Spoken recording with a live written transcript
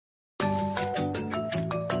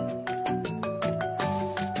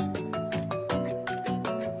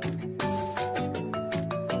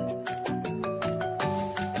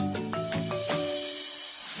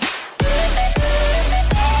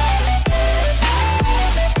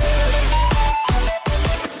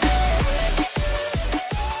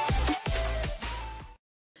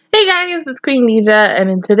guys, it's Queendija, and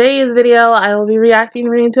in today's video, I will be reacting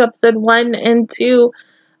to episode 1 and 2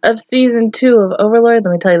 of season 2 of Overlord.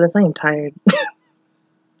 Let me tell you this, I am tired.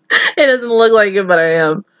 It doesn't look like it, but I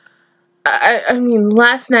am. I mean,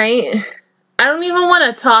 last night, I don't even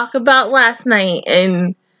want to talk about last night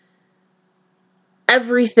and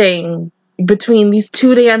everything between these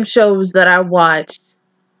two damn shows that I watched.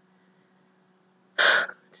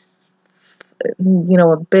 You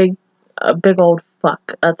know, a big old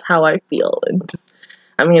fuck. That's how I feel. And just,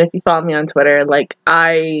 I mean, if you follow me on Twitter, like,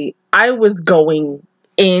 I was going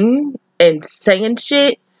in and saying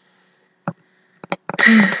shit,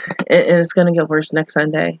 and it's gonna get worse next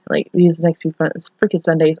Sunday. Like, these next few freaking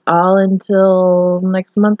Sundays, all until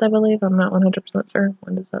next month, I believe. I'm not 100% sure.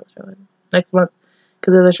 When does that show end? Next month,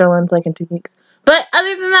 because the other show ends, like, in 2 weeks. But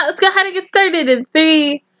other than that, let's go ahead and get started in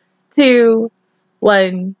 3, 2,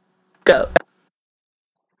 1, go.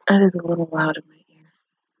 That is a little loud in my ear.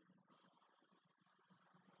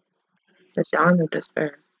 The dawn of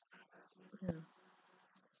despair. Yeah.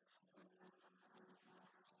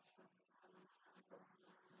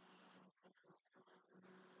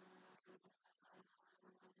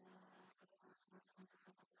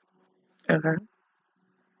 Okay.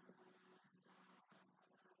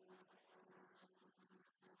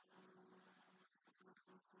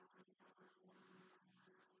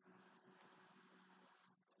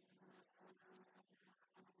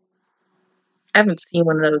 I haven't seen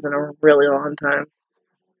one of those in a really long time.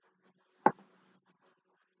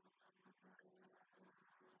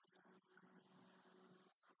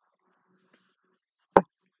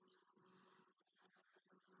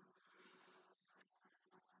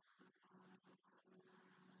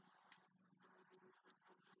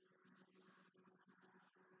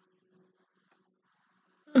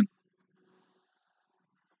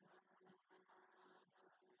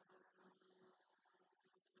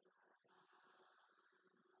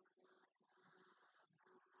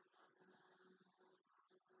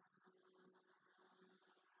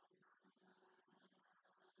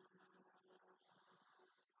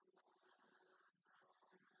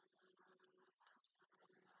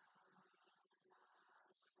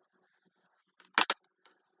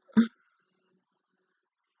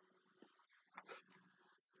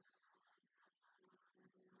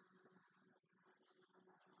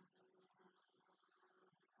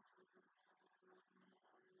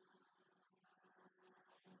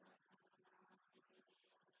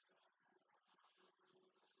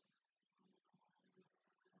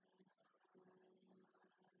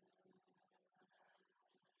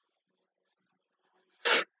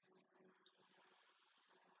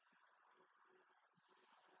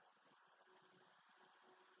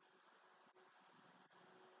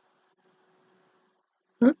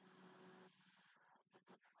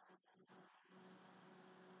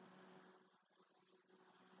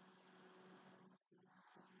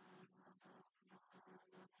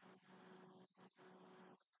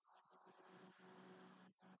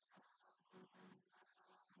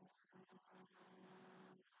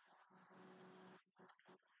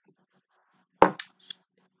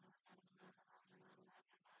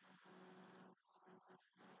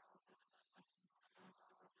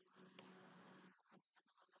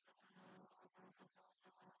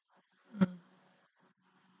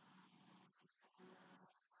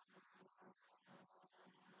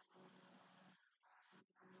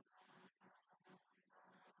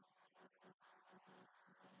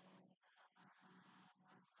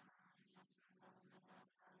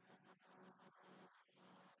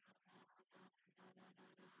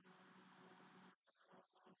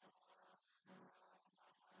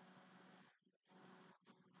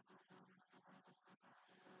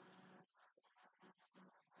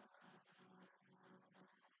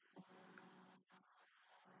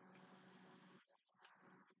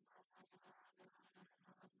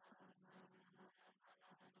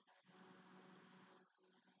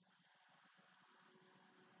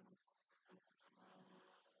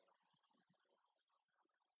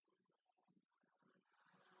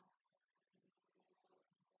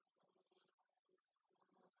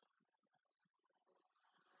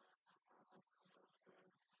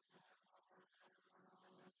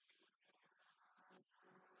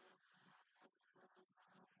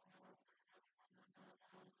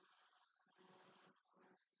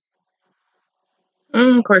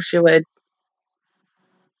 Hmm? Of course you would.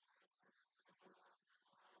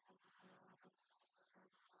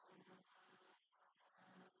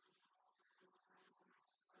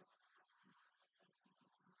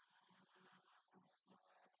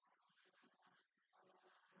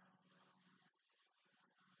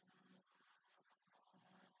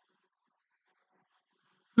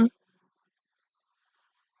 Hmm?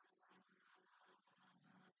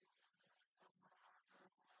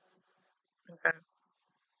 Okay.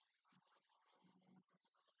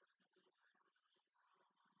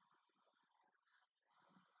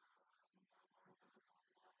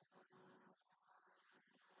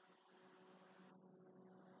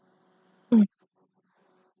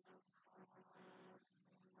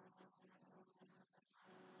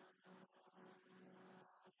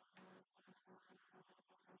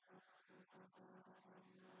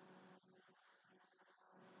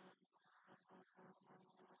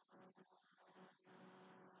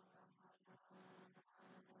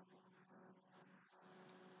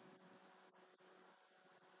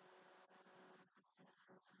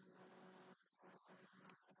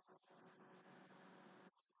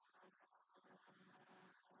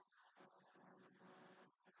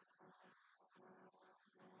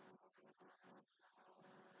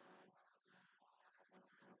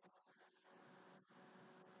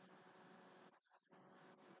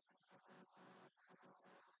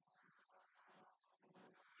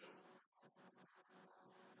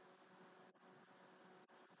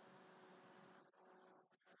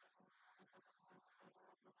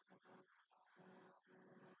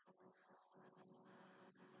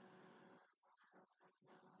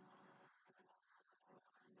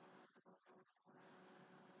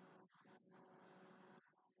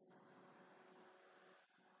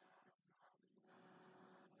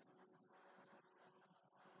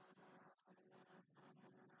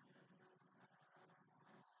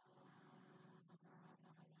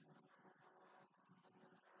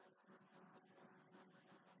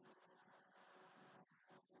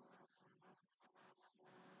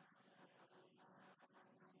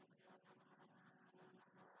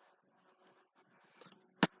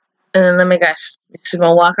 And then let me guess, she's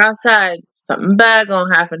gonna walk outside. Something bad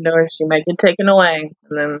gonna happen to her. She might get taken away,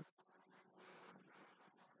 and then.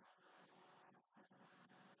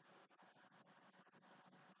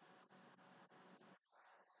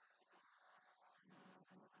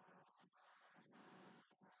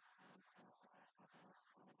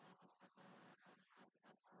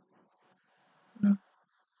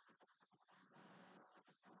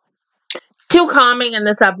 Too calming in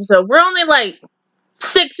this episode. We're only like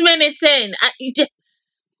 6 minutes in.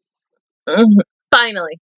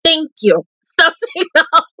 Finally. Thank you. Something else.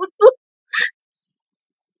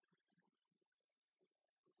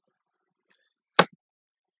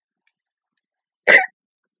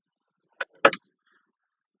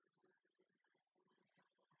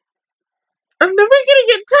 I'm never gonna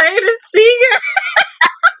get tired of seeing it.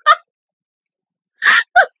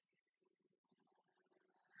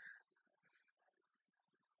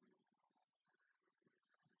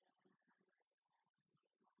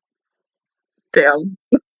 Damn.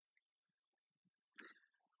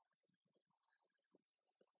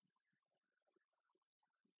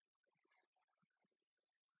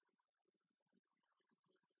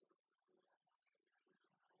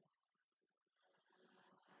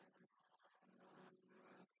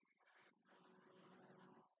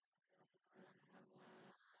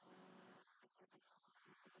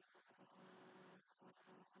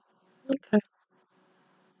 Okay.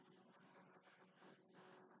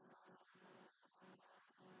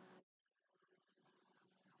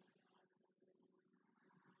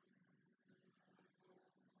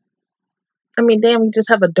 I mean, damn, we just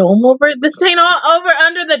have a dome over it. This ain't all over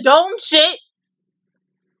under the dome shit.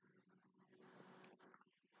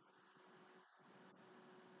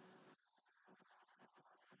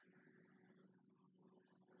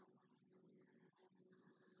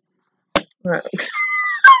 Right. Of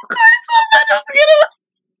course,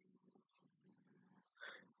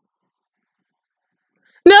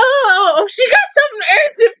 no, she got something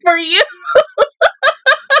urgent for you.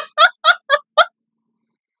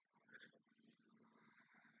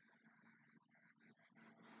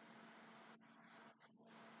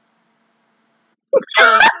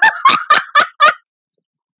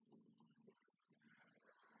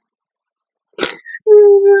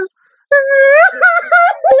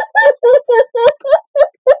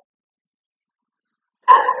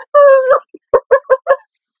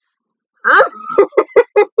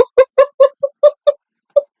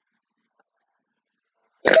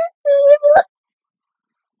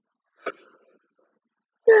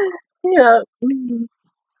 Yeah. You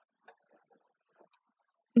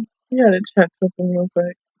gotta check something real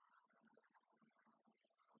quick.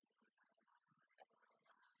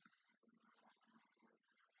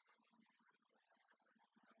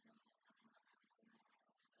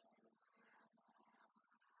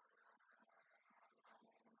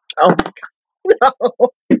 Oh my god. No.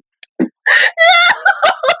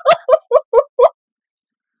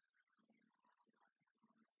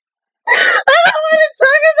 I don't want to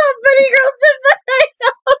talk about Betty Girl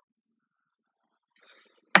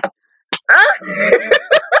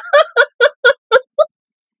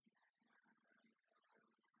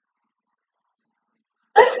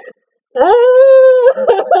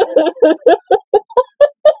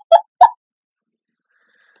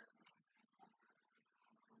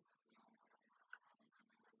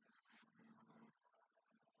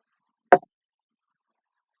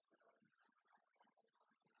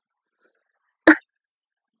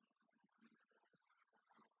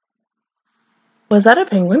Was that a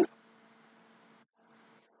penguin?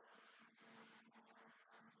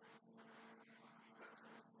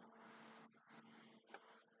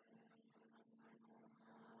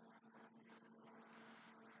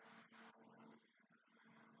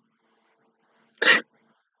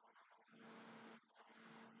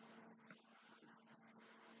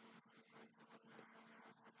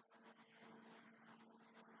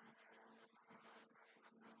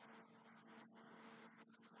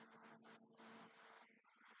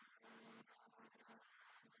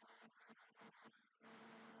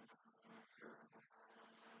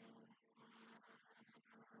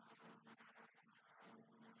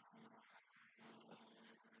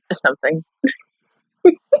 Something.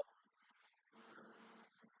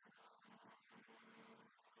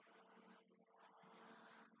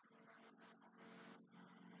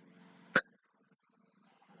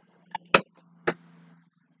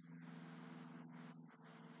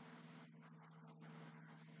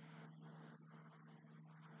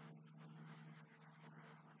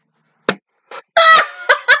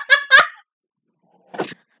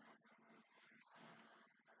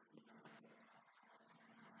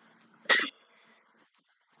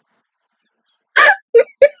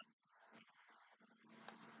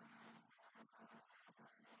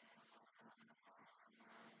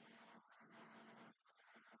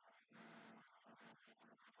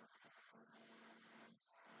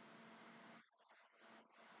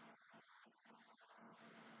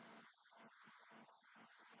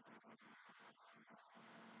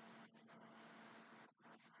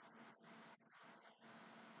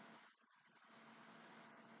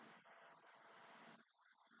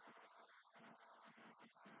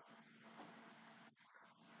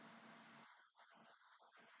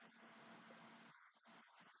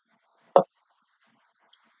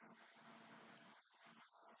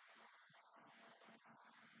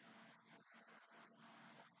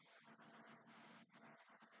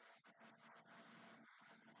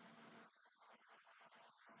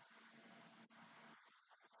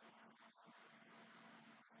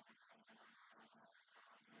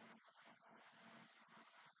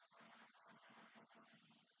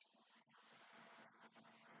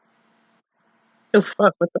 Oh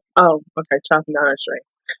fuck! What the? Oh, okay. Chopping down a tree.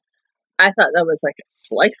 I thought that was like a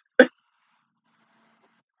slice.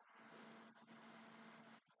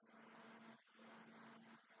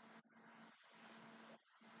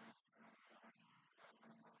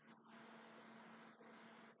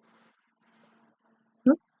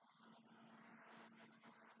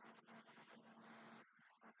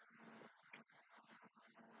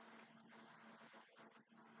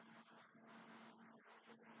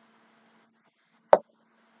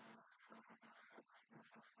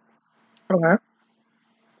 Okay.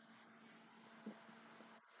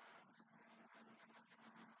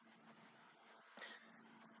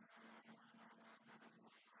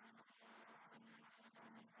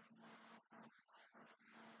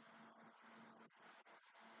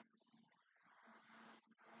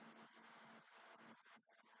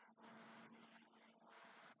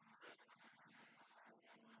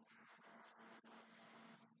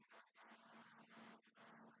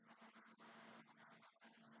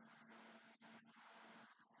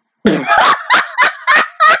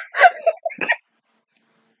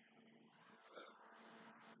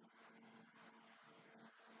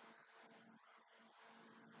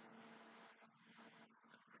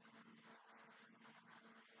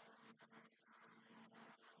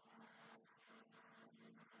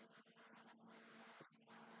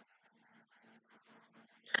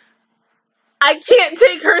 I can't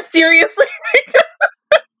take her seriously.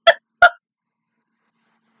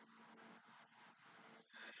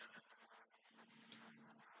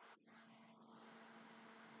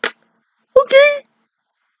 Okay.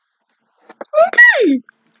 Okay.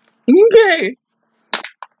 Okay.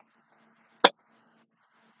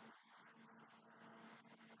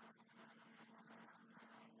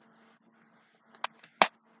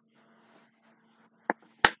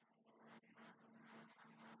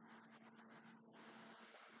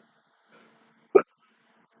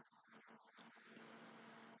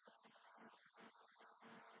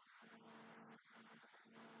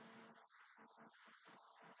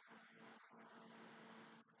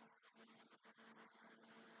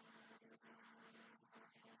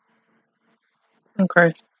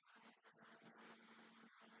 Okay.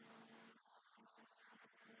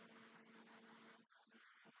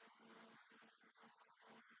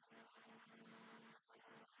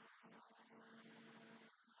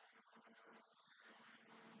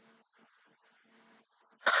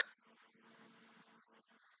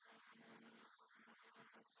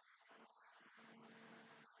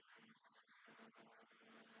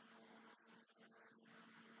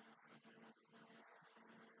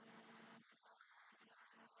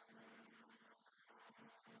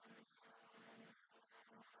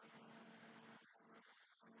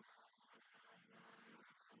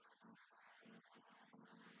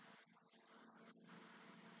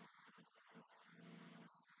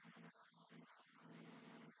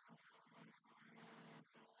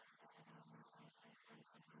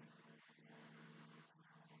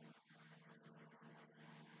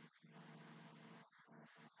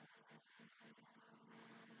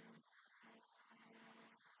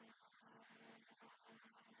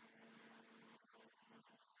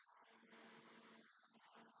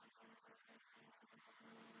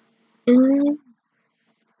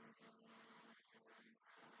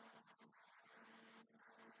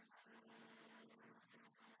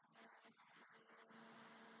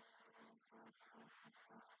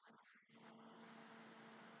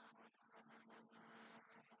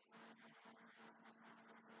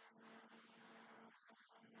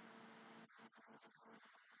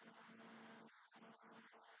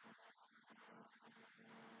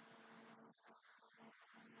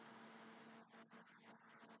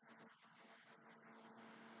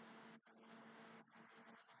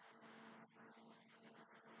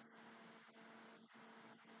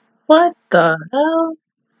 What the hell?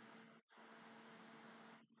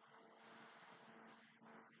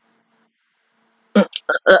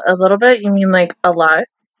 A little bit? You mean like a lot?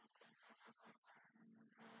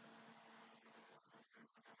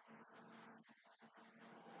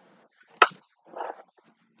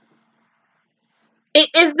 Is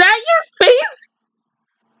that your face?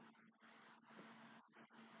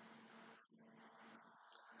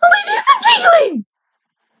 Oh, it is a penguin!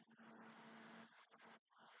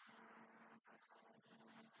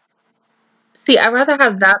 See, I'd rather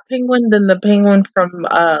have that penguin than the penguin from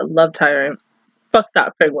Love Tyrant. Fuck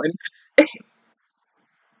that penguin.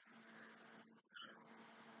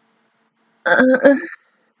 Uh,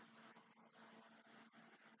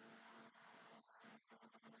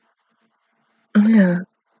 yeah.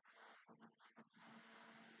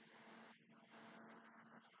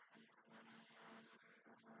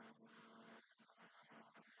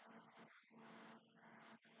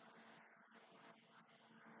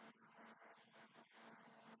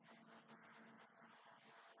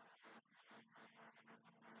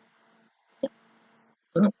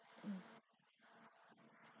 I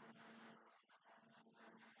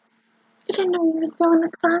didn't know he was going to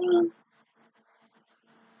crying.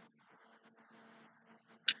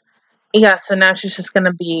 Yeah, so now she's just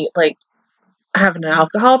gonna be like having an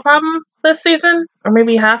alcohol problem this season, or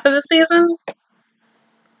maybe half of the season.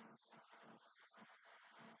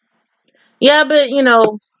 Yeah, but you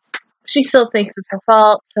know, she still thinks it's her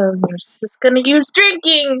fault, so she's just gonna use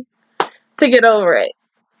drinking to get over it.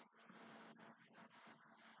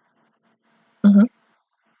 Hmm.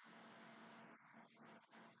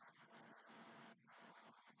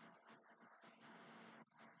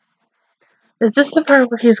 Is this the part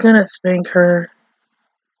where he's gonna spank her?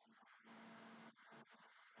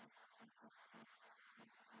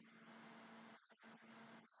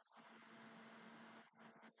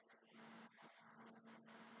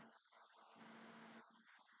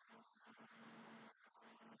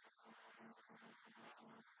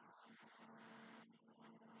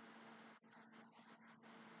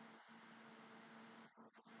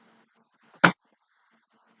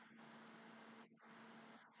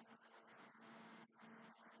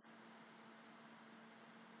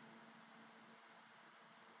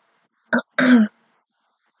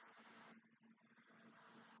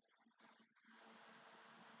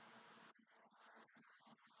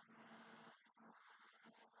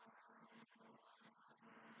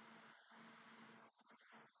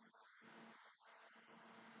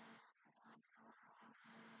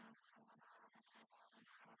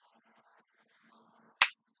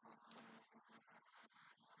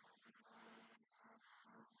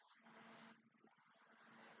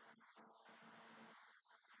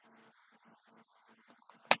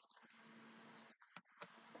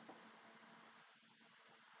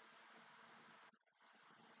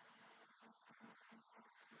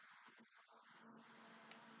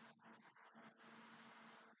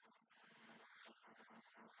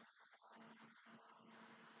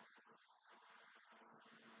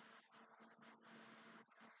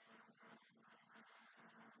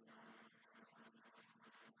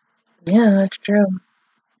 Yeah, that's true.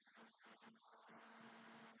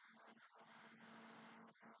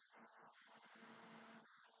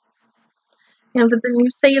 Yeah, but then you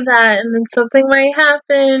say that, and then something might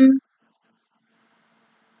happen.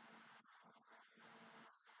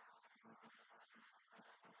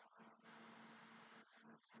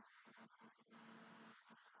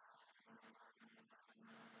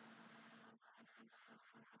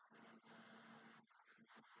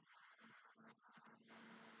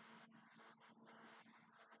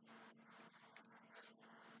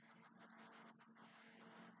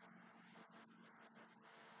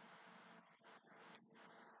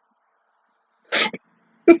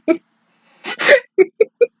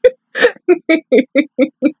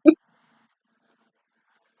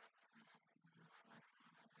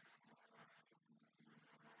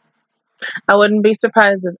 I wouldn't be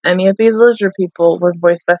surprised if any of these lizard people were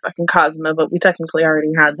voiced by fucking Cosmo, but we technically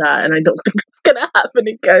already had that, and I don't think it's gonna happen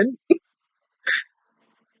again.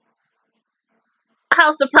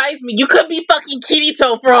 How surprised me! You could be fucking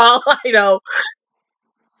Kirito for all I know,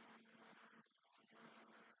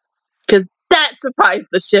 because that surprised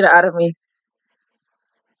the shit out of me.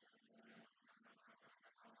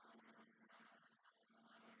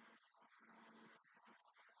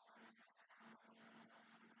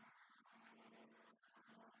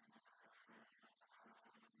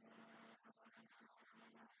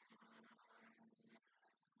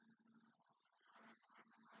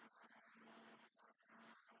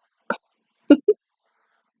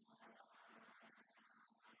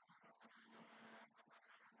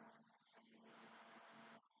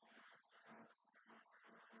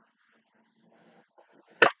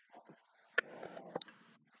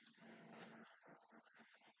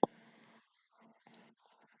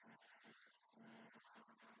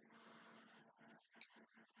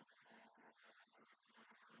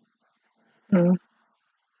 Mm.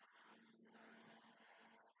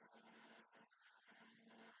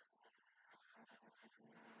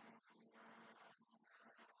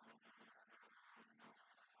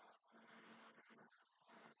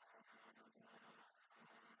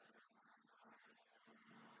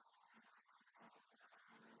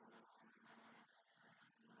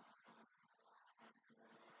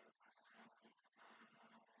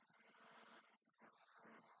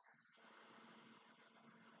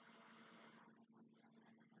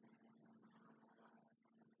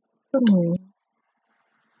 Mm.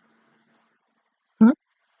 Hmm?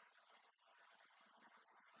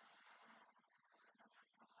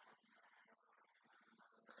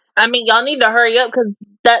 I mean, y'all need to hurry up because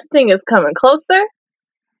that thing is coming closer.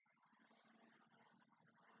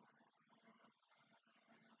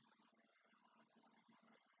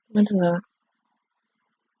 What's that?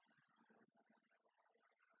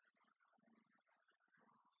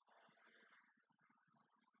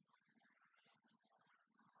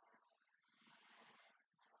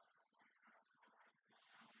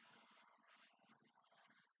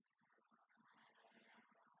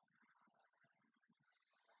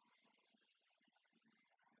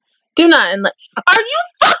 Do not and are you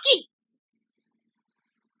fucking?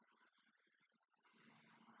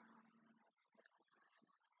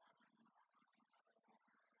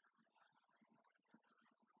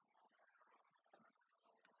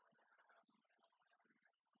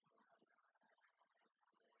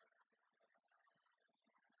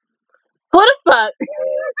 What the fuck?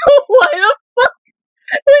 Why the fuck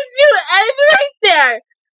did you end right there?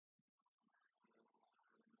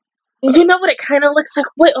 You know what it kind of looks like?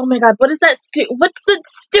 Wait, oh my god, what is that? What's the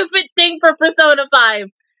stupid thing for Persona 5?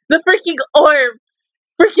 The freaking orb,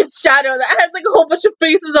 freaking shadow that has like a whole bunch of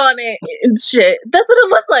faces on it and shit. That's what it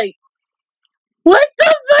looks like. What the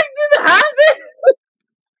fuck did happen?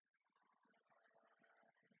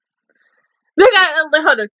 They got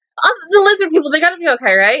hold on. The lizard people, they gotta be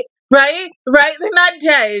okay, right? Right? They're not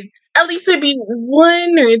dead. At least maybe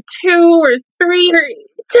one or two or three or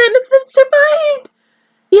 10 of them survived.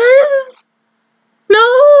 Yes. No.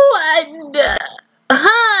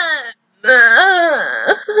 Huh.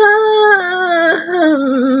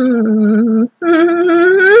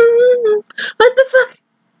 What the fuck?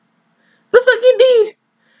 The fucking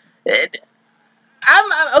indeed.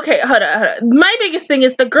 I'm okay. Hold on. My biggest thing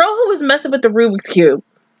is the girl who was messing with the Rubik's cube.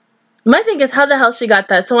 My thing is how the hell she got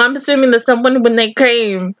that. So I'm assuming that someone, when they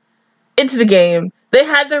came into the game, they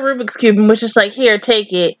had their Rubik's cube and was just like, "Here,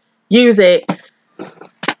 take it, use it."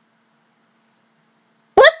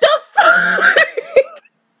 What the fuck?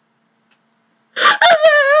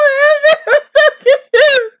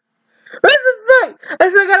 What the fuck? I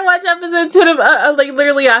still gotta watch episode 2 of, like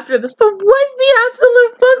literally after this. But what the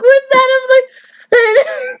absolute fuck was that? I'm like,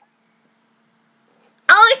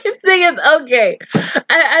 all I can say is okay.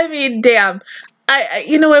 I mean, damn. I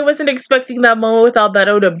wasn't expecting that moment with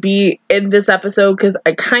Alberto to be in this episode because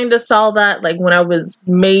I kind of saw that like when I was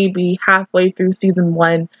maybe halfway through season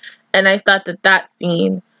 1, and I thought that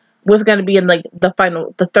scene was gonna be in like the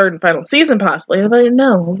third and final season possibly. But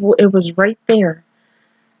no, it was right there.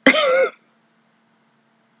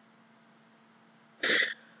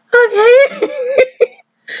 Okay.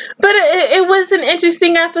 But it was an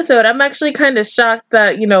interesting episode. I'm actually kind of shocked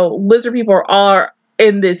that, lizard people are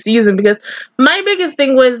in this season because my biggest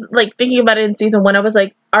thing was, like, thinking about it in season 1, I was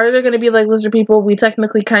like, are there going to be, like, lizard people? We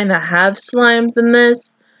technically kind of have slimes in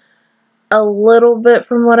this. A little bit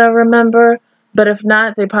from what I remember. But if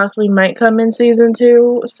not, they possibly might come in season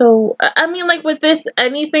 2. So, I mean, like, with this,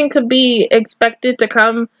 anything could be expected to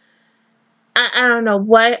come. I don't know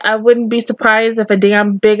what. I wouldn't be surprised if a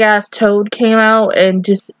damn big ass toad came out and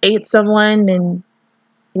just ate someone and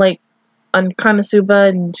like on Konosuba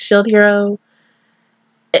and Shield Hero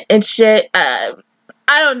and shit. I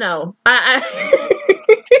don't know. I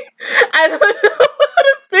don't know how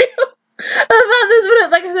to feel about this,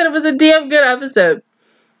 but like I said, it was a damn good episode.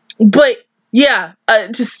 But yeah,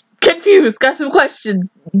 just confused. Got some questions.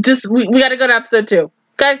 Just we gotta go to episode 2.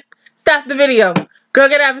 Okay, stop the video. Go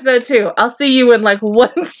get episode 2. I'll see you in like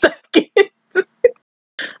 1 second.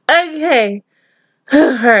 Okay.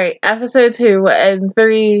 Alright, episode 2 and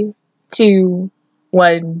 3, 2,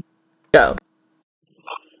 1, go.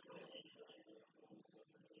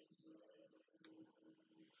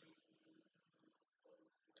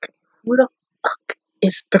 Who the fuck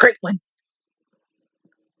is the great one?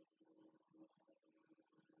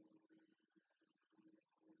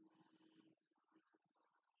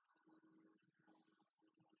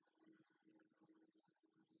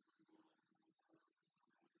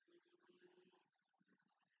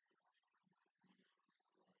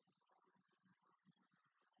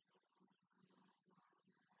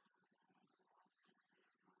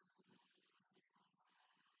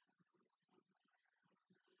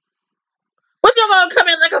 you're gonna come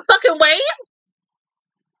in like a fucking wave?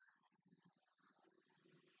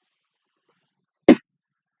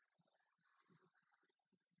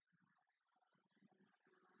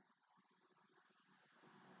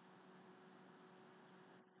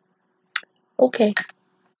 Okay.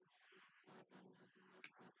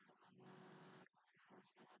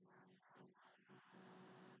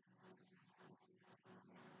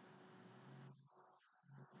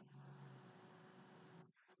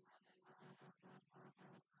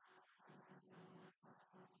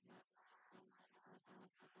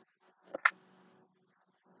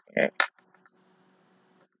 Okay.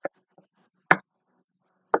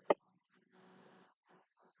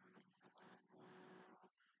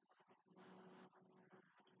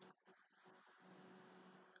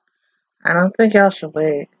 I don't think y'all should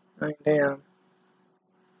wait. Like, damn.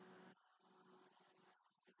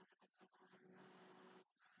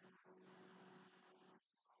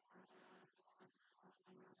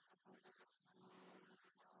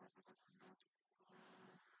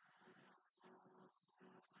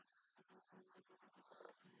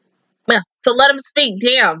 Yeah, so let him speak.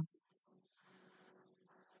 Damn.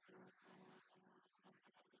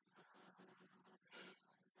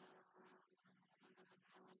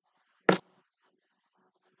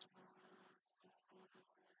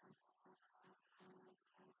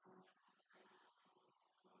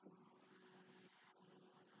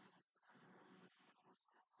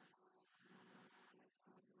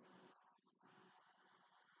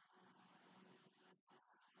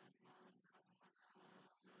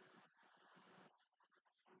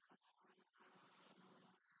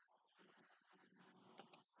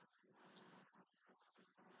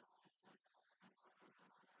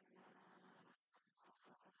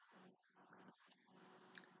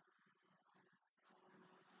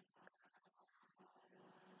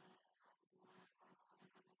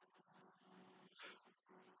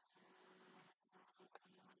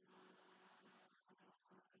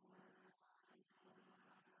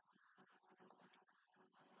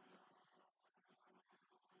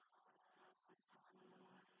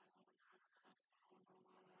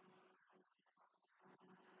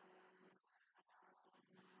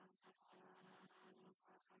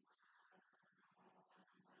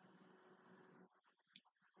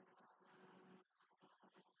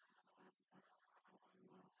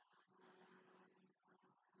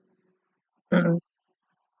 Mm-mm.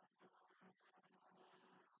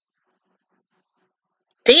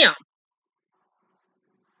 Damn.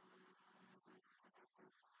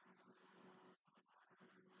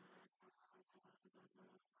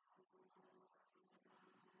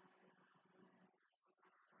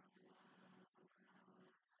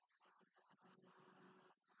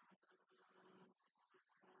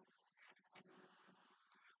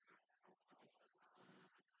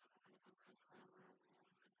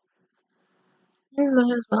 You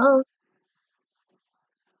might as well.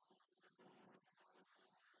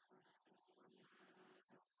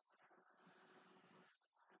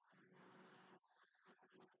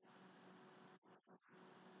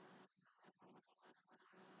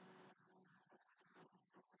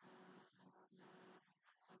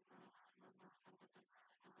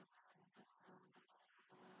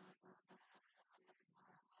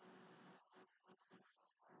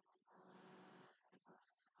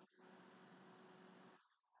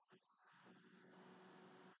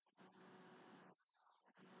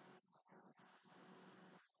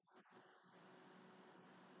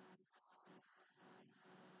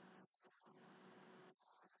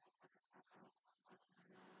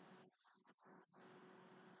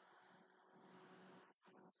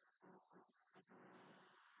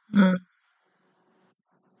 Mm.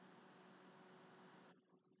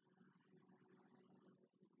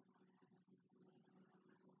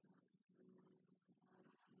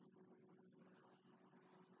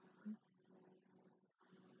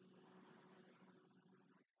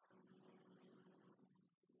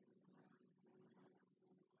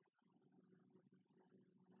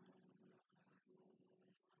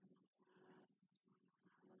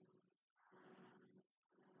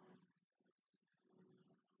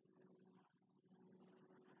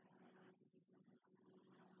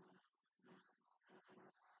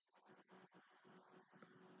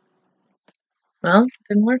 Well, it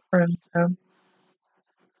didn't work for him, so.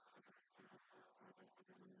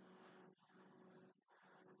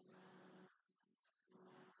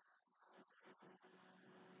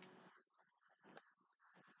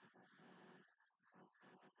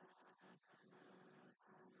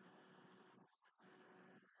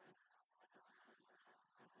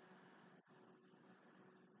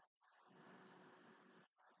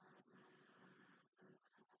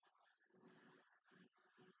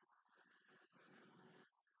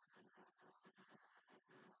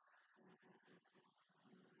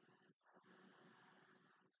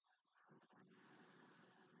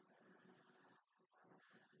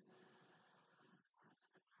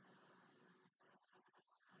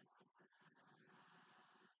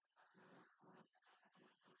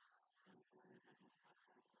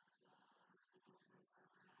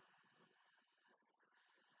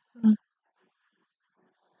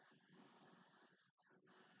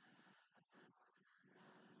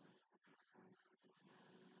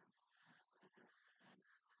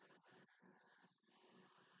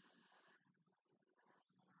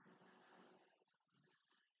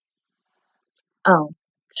 Oh,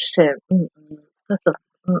 shit. Mm-mm. That's a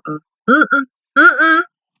mm-mm. Mm-mm. Mm-mm.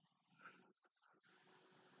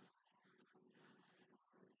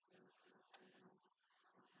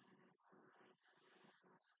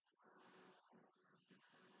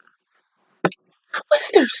 Was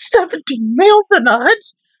there 17 males in the hut?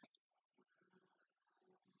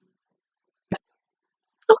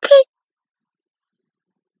 Okay.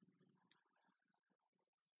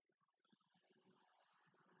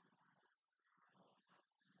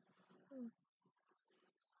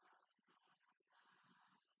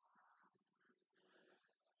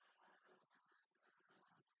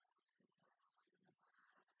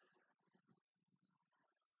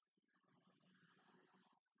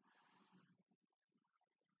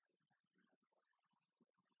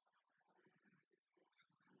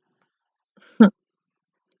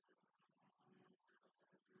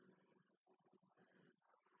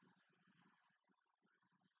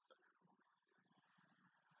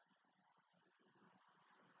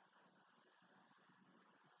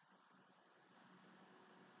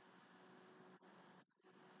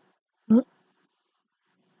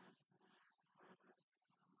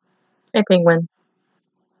 Hey, penguin.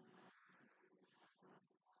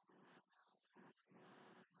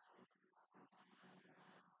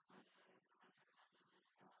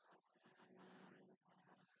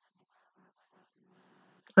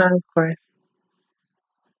 Of course.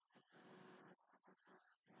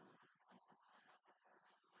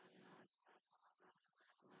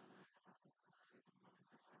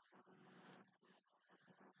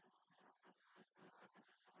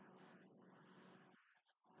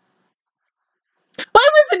 Why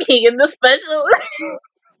wasn't he in the special?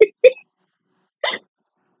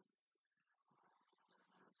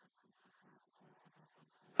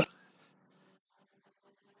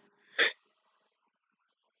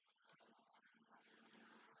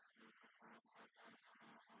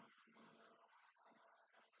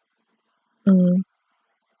 Mm.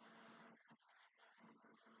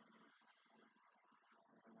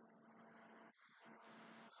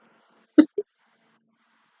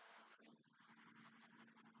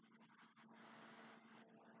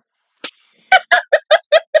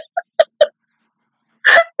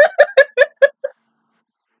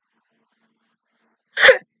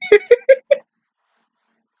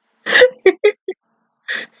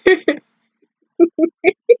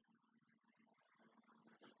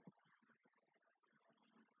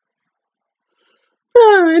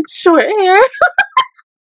 Oh, it's short hair.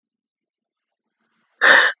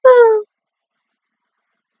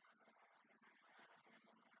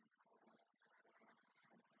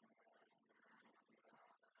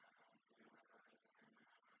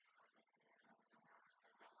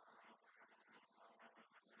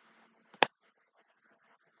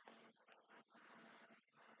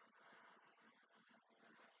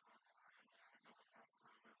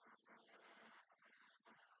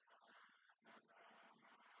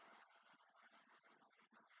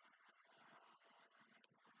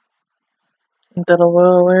 That a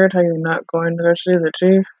little alert how you're not going to go see the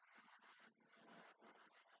chief?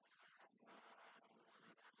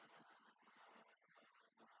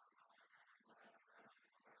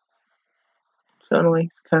 Suddenly,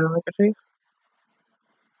 he's kind of like a chief.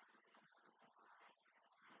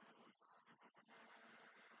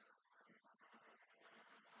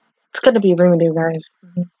 It's gonna be ruined, you guys.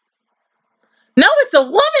 No, it's a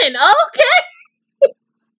woman! Okay!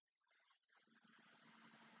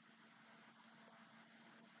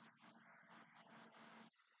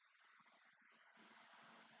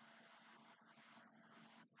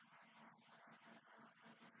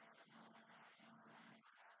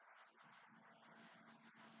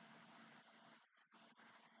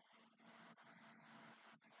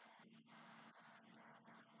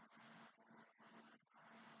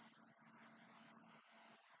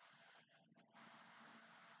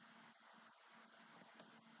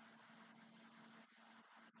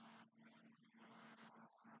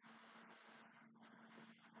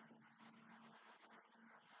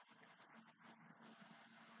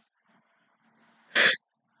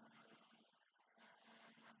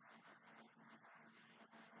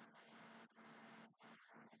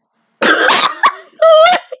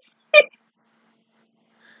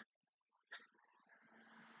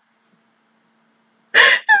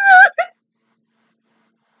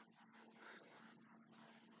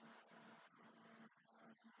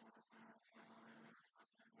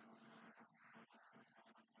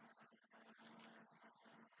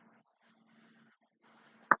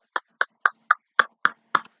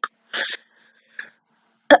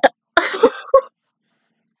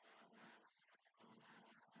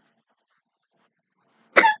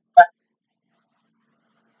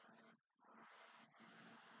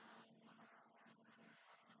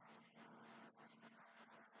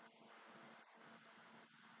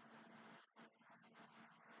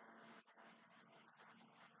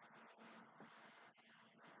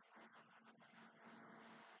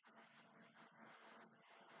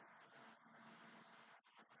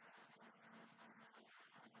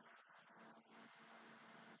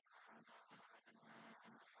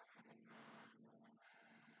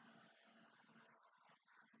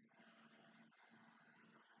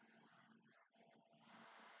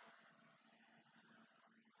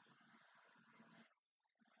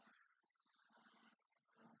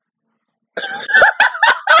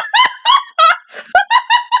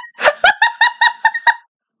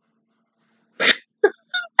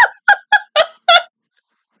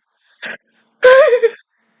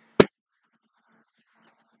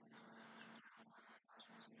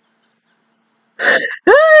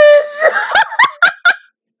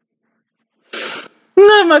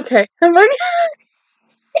 I'm okay. I'm okay.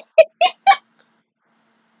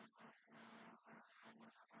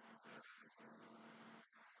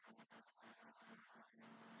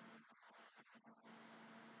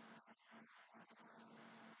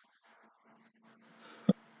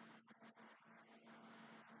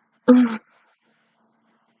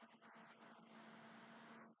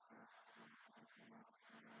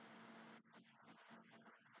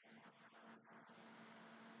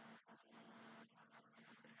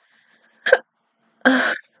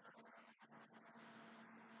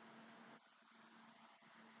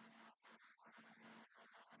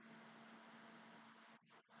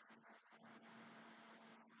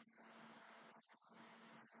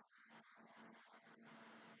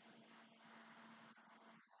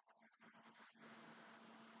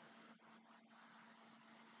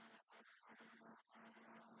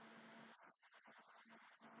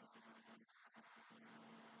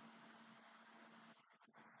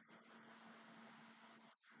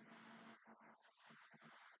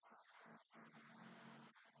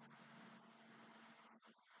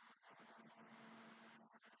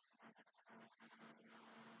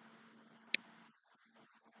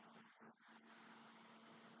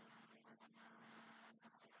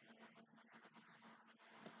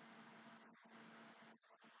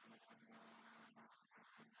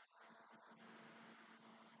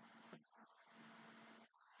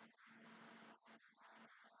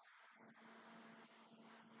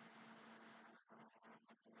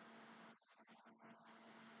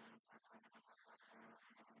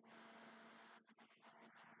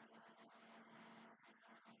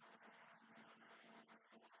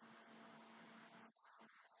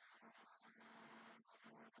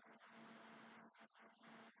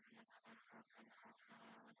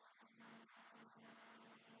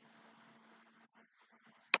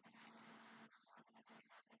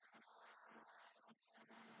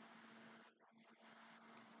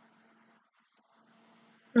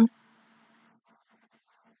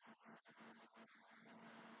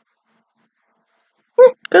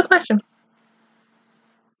 Good question.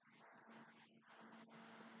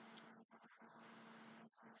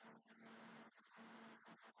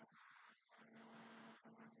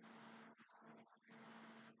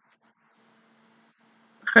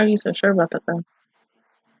 How are you so sure about that, though?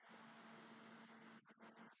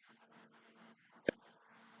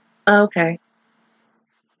 Okay.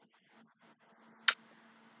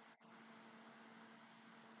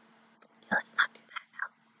 Yeah, let's not do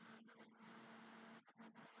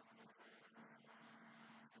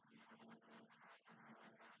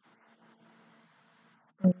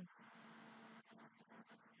that.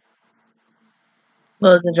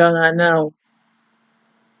 Those that y'all not know,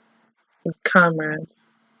 with comrades.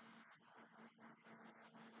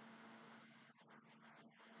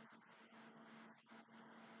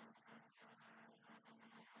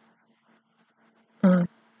 Mm.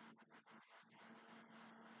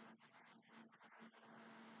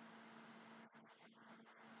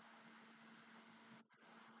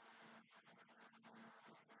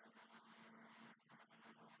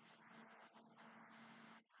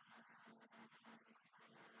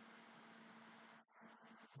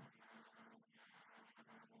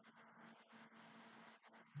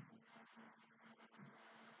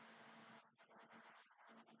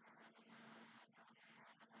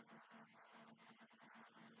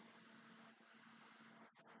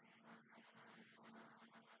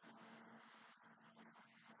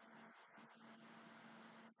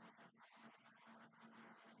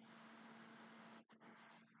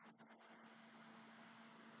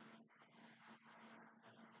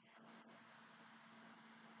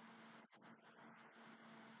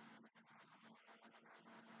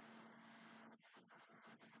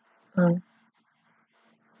 Mm.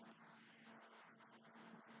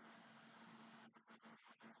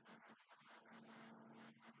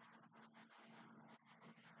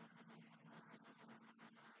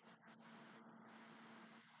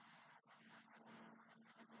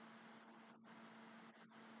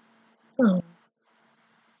 Oh,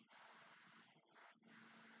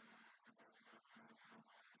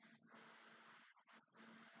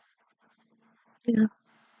 yeah.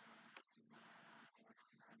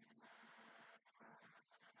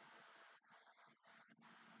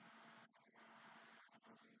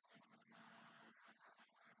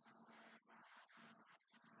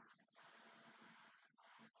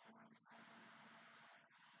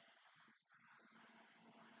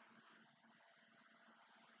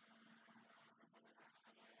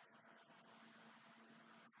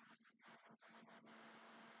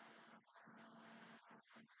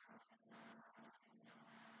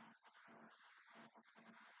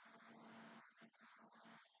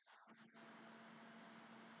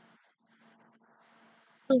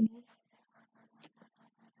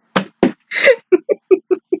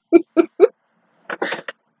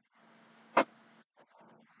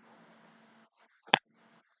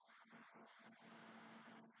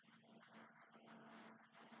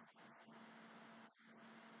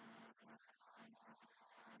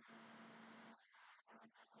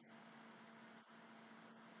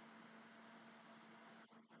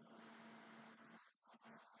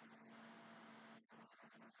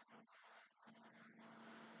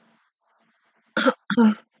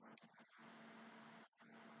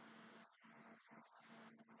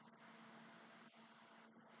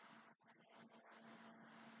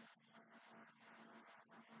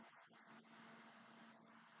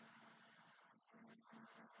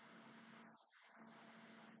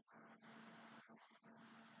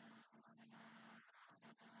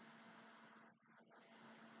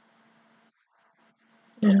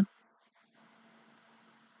 Yeah.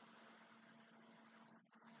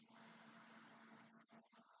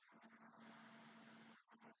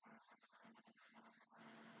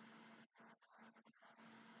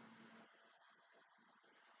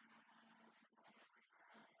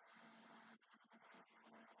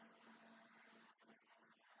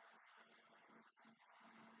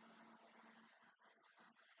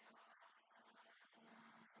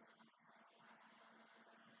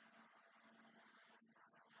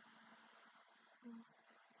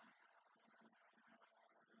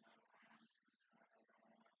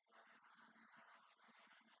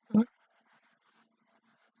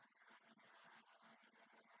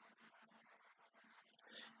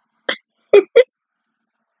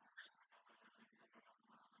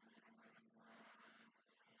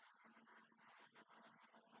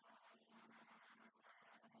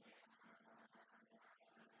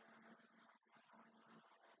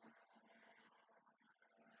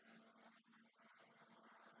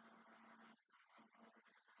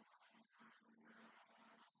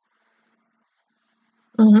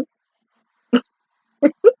 Mm-hmm.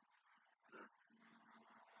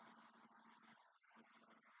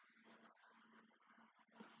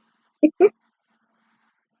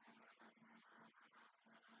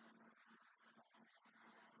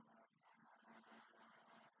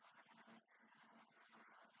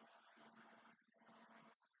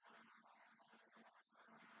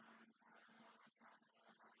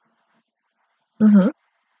 Mm-hmm.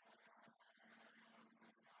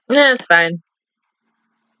 Yeah, it's fine.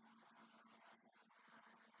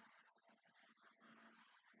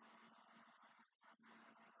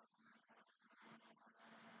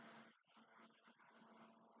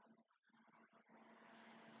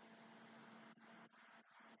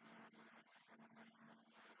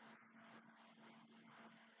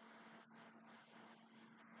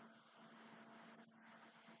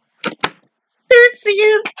 There she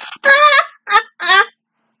is.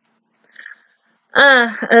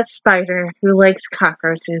 A spider who likes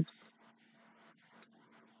cockroaches.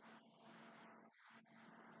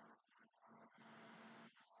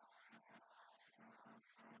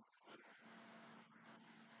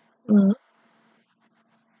 Mm.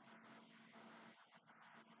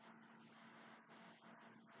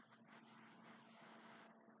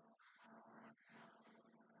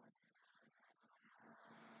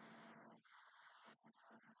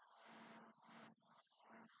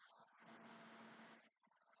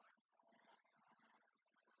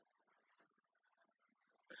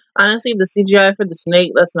 Honestly, the CGI for the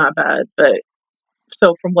snake, that's not bad. But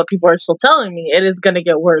so from what people are still telling me, it is going to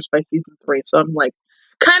get worse by season 3. So I'm like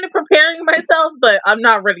kind of preparing myself, but I'm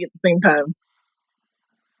not ready at the same time.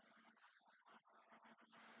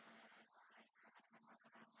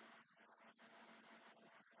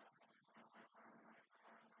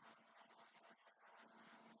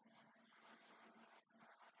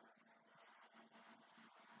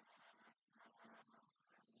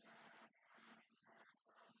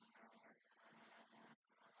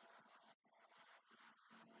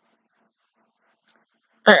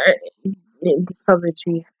 Uh, it's probably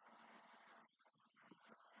cheap.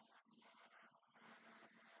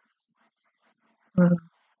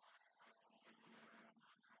 Mm.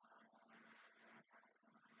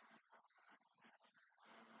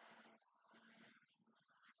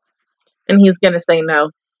 And he's going to say no.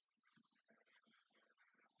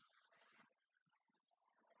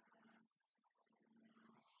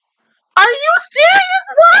 Are you serious?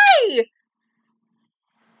 Why?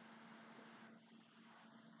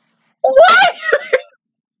 Why?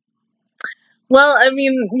 Well, I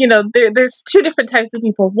mean, there's two different types of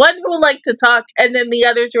people. One who like to talk, and then the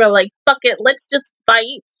others who are like, fuck it, let's just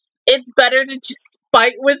fight. It's better to just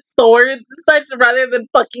fight with swords and such rather than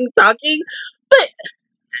fucking talking. But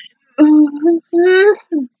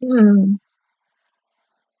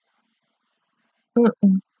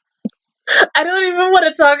I don't even want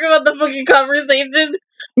to talk about the fucking conversation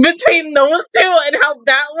between those two and how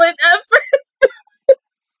that went up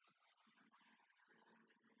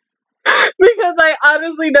because I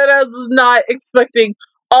honestly was not expecting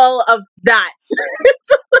all of that.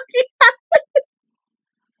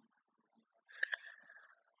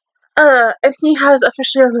 And he has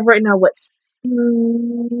officially, as of right now, what, 6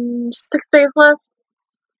 days left?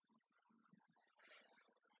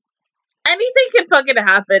 anything can fucking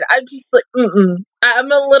happen. I'm just like,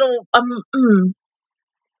 I'm a little, I don't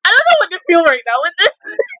know what to feel right now with this.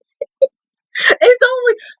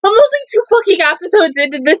 I'm only 2 fucking episodes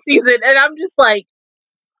into this season, and I'm just like,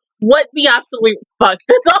 what the absolute fuck?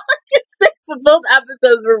 That's all I can say. But both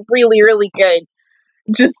episodes were really, really good.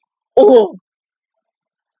 Just, oh.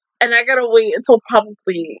 And I gotta wait until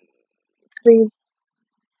probably today's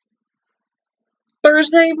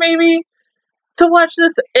Thursday, maybe, to watch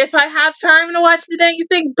this. If I have time to watch the dang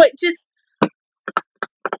thing, but just,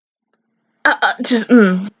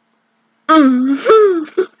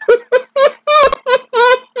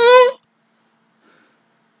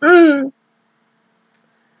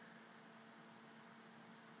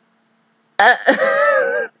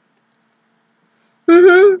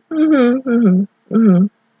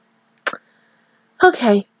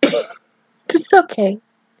 Okay. Just okay.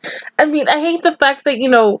 I mean, I hate the fact that, you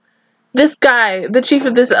know, this guy, the chief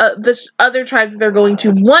of this other tribe that they're going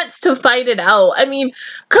to, wants to fight it out. I mean,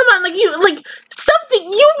 come on,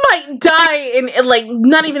 you might die in like,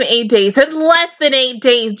 not even 8 days, in less than 8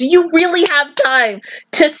 days. Do you really have time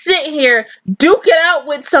to sit here, duke it out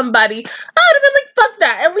with somebody? I would have been like, fuck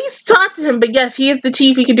that. At least talk to him. But yes, he is the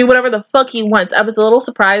chief. He can do whatever the fuck he wants. I was a little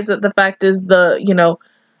surprised that the fact is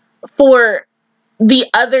for the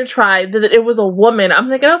other tribe that it was a woman. I'm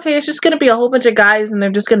thinking, okay, it's just gonna be a whole bunch of guys and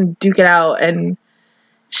they're just gonna duke it out and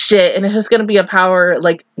shit, and it's just gonna be a power,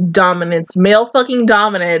 like, dominance, male fucking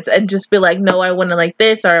dominance, and just be like, no, I want to like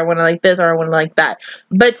this, or I want to like this, or I want to like that.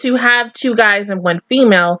 But to have 2 guys and 1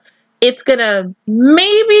 female, it's gonna,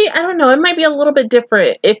 maybe, I don't know, it might be a little bit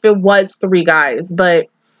different if it was 3 guys, but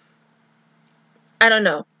I don't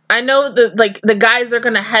know. I know that, like, the guys are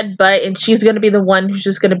gonna headbutt, and she's gonna be the one who's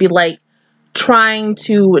just gonna be like, trying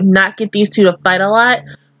to not get these 2 to fight a lot,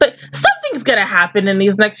 but something's gonna happen in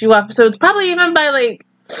these next few episodes, probably even by like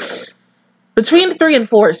between 3 and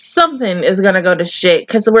 4, something is gonna go to shit,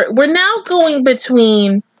 because we're now going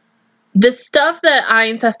between the stuff that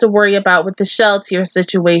Ainz has to worry about with the shell tier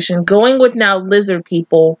situation, going with now lizard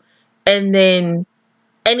people, and then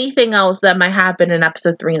anything else that might happen in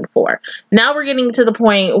episode 3 and 4. Now we're getting to the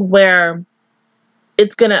point where I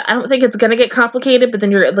don't think it's gonna get complicated, but then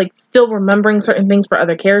you're like still remembering certain things for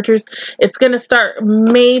other characters. It's gonna start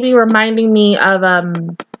maybe reminding me of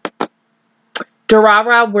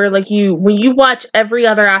Durara, where like when you watch every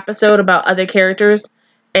other episode about other characters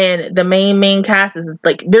and the main cast is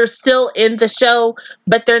like they're still in the show,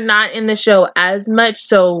 but they're not in the show as much.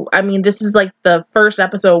 So I mean, this is like the first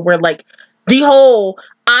episode where like the whole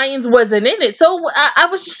Ainz wasn't in it. So I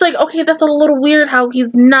was just like, okay, that's a little weird how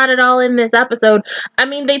he's not at all in this episode. I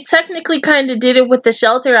mean, they technically kind of did it with the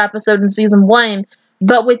shelter episode in season 1,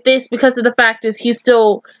 but with this, because of the fact is he's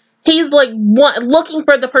like looking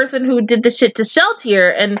for the person who did the shit to shelter,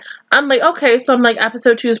 and I'm like, okay, so I'm like,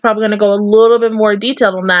 episode 2 is probably going to go a little bit more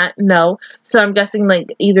detailed on that. No. So I'm guessing like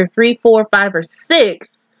either 3, 4, 5, or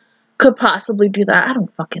 6 could possibly do that. I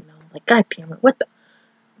don't fucking know. Like, god damn it. What the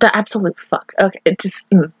absolute fuck. Okay, it just,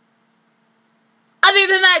 Other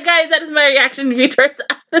than that, guys, that is my reaction to towards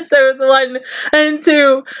episodes 1 and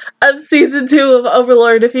 2 of season 2 of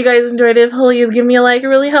Overlord. If you guys enjoyed it, please give me a like. It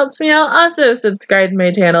really helps me out. Also, subscribe to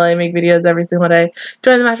my channel. I make videos every single day.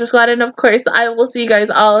 Join the Master Squad, and of course, I will see you guys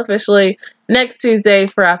all officially next Tuesday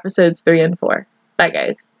for episodes 3 and 4. Bye,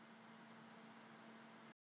 guys.